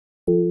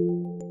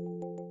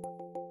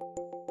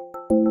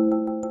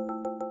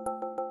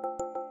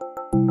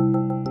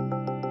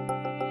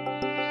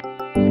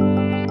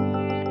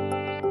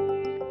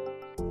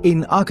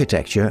In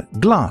architecture,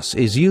 glass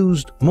is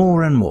used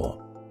more and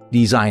more.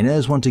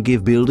 Designers want to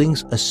give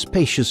buildings a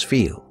spacious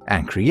feel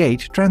and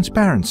create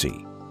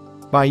transparency.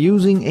 By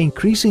using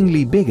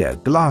increasingly bigger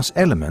glass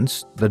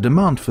elements, the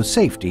demand for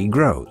safety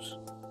grows.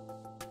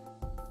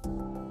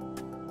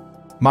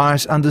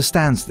 Maars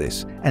understands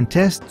this and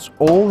tests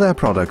all their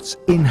products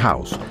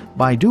in-house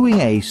by doing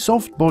a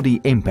soft body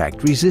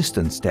impact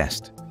resistance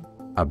test.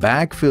 A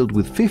bag filled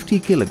with 50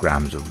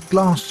 kilograms of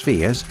glass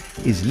spheres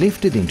is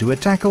lifted into a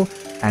tackle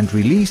and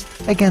released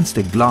against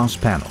a glass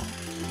panel.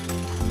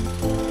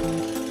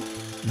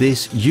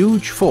 This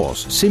huge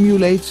force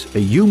simulates a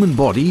human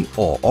body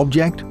or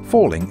object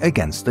falling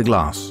against the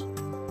glass.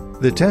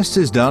 The test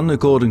is done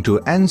according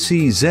to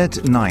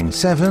NCZ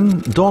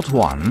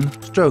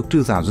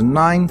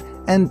 97.1/2009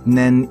 and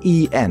NEN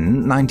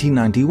EN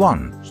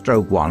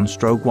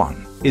 1991/1/1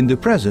 in the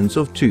presence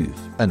of TÜV,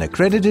 an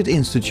accredited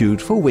institute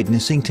for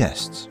witnessing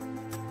tests.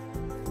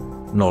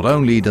 Not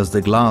only does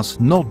the glass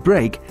not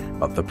break,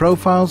 but the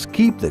profiles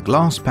keep the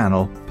glass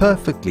panel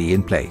perfectly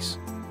in place.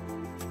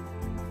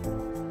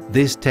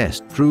 This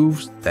test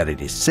proves that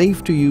it is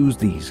safe to use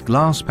these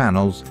glass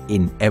panels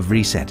in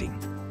every setting.